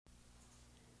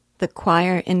The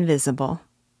Choir Invisible.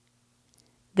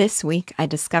 This week I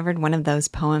discovered one of those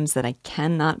poems that I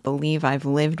cannot believe I've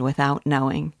lived without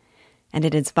knowing, and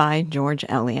it is by George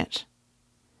Eliot.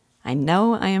 I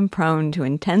know I am prone to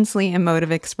intensely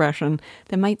emotive expression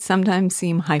that might sometimes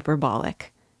seem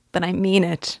hyperbolic, but I mean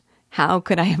it. How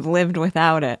could I have lived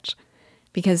without it?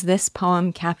 Because this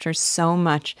poem captures so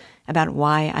much about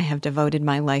why I have devoted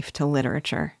my life to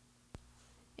literature.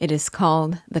 It is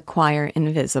called The Choir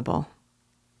Invisible.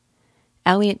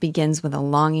 Eliot begins with a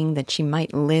longing that she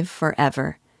might live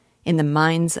forever in the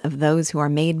minds of those who are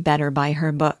made better by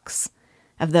her books,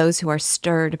 of those who are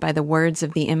stirred by the words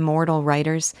of the immortal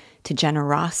writers to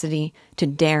generosity, to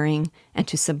daring, and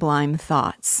to sublime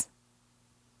thoughts.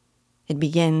 It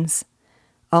begins,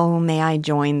 "Oh, may I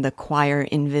join the choir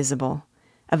invisible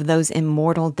of those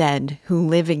immortal dead who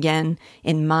live again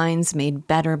in minds made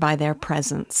better by their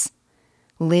presence,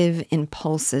 live in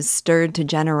pulses stirred to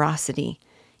generosity,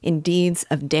 in deeds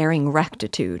of daring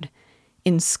rectitude,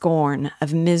 in scorn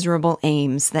of miserable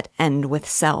aims that end with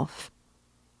self,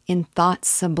 in thoughts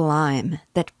sublime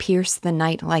that pierce the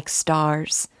night like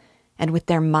stars, and with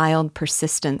their mild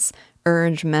persistence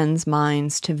urge men's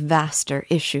minds to vaster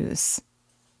issues."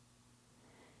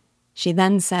 She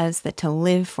then says that to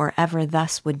live forever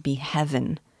thus would be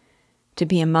heaven, to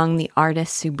be among the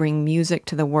artists who bring music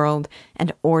to the world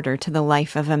and order to the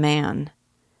life of a man,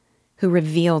 who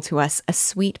reveal to us a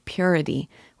sweet purity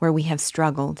where we have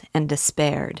struggled and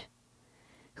despaired,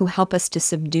 who help us to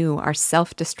subdue our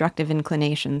self-destructive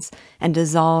inclinations and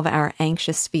dissolve our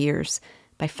anxious fears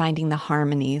by finding the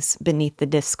harmonies beneath the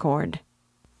discord.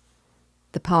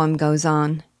 The poem goes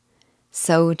on,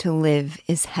 "So to live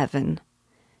is heaven,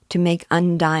 to make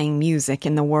undying music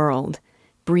in the world,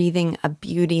 breathing a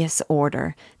beauteous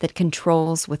order that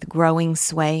controls with growing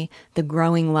sway the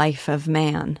growing life of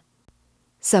man.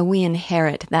 So we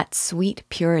inherit that sweet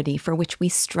purity for which we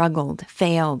struggled,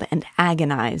 failed, and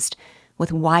agonized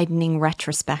with widening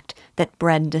retrospect that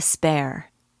bred despair.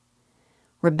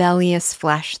 Rebellious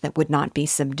flesh that would not be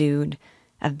subdued,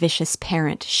 a vicious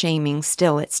parent shaming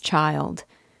still its child.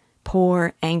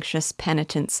 Poor, anxious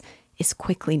penitence is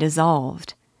quickly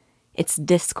dissolved. Its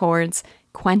discords,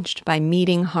 quenched by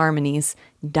meeting harmonies,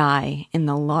 die in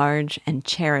the large and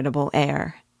charitable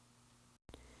air."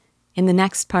 In the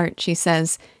next part, she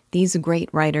says, these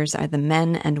great writers are the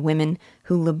men and women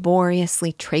who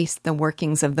laboriously traced the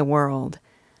workings of the world,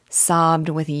 sobbed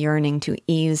with yearning to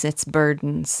ease its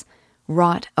burdens,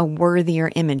 wrought a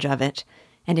worthier image of it,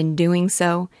 and in doing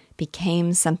so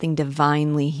became something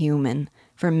divinely human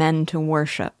for men to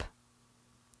worship.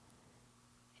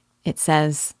 It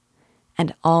says,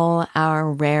 "And all our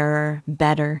rarer,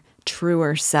 better,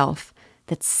 truer self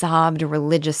that sobbed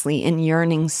religiously in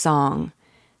yearning song,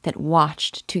 that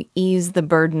watched to ease the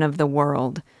burden of the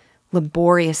world,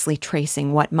 laboriously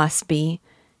tracing what must be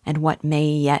and what may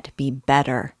yet be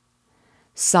better,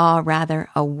 saw rather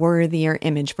a worthier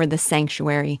image for the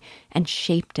sanctuary and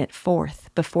shaped it forth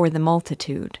before the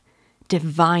multitude,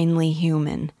 divinely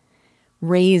human,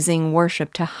 raising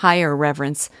worship to higher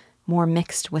reverence more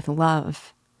mixed with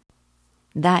love.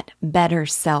 That better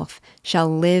self shall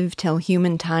live till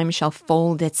human time shall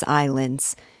fold its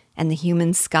eyelids, and the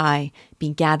human sky be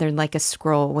gathered like a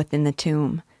scroll within the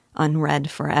tomb, unread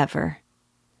forever.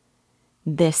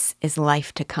 This is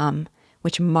life to come,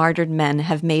 which martyred men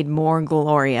have made more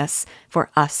glorious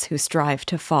for us who strive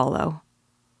to follow."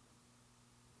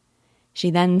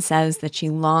 She then says that she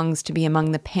longs to be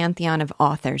among the pantheon of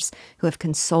authors who have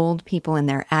consoled people in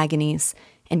their agonies,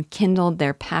 enkindled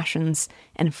their passions,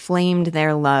 inflamed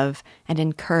their love, and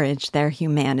encouraged their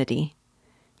humanity,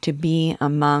 to be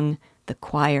among the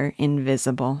choir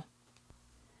invisible.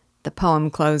 The poem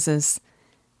closes,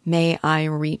 "May I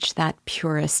reach that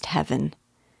purest heaven,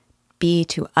 be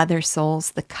to other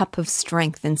souls the cup of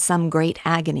strength in some great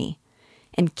agony,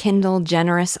 enkindle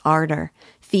generous ardor,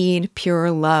 feed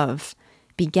pure love,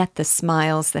 beget the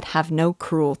smiles that have no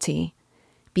cruelty,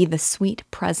 be the sweet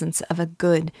presence of a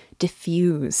good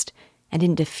diffused, and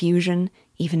in diffusion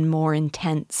even more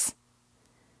intense.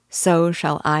 So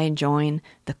shall I join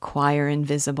the choir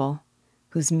invisible,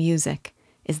 whose music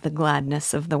is the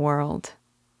gladness of the world."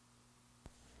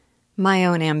 My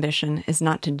own ambition is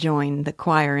not to join the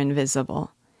choir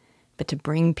invisible, but to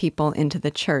bring people into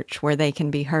the church where they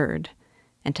can be heard,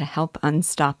 and to help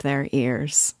unstop their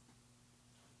ears.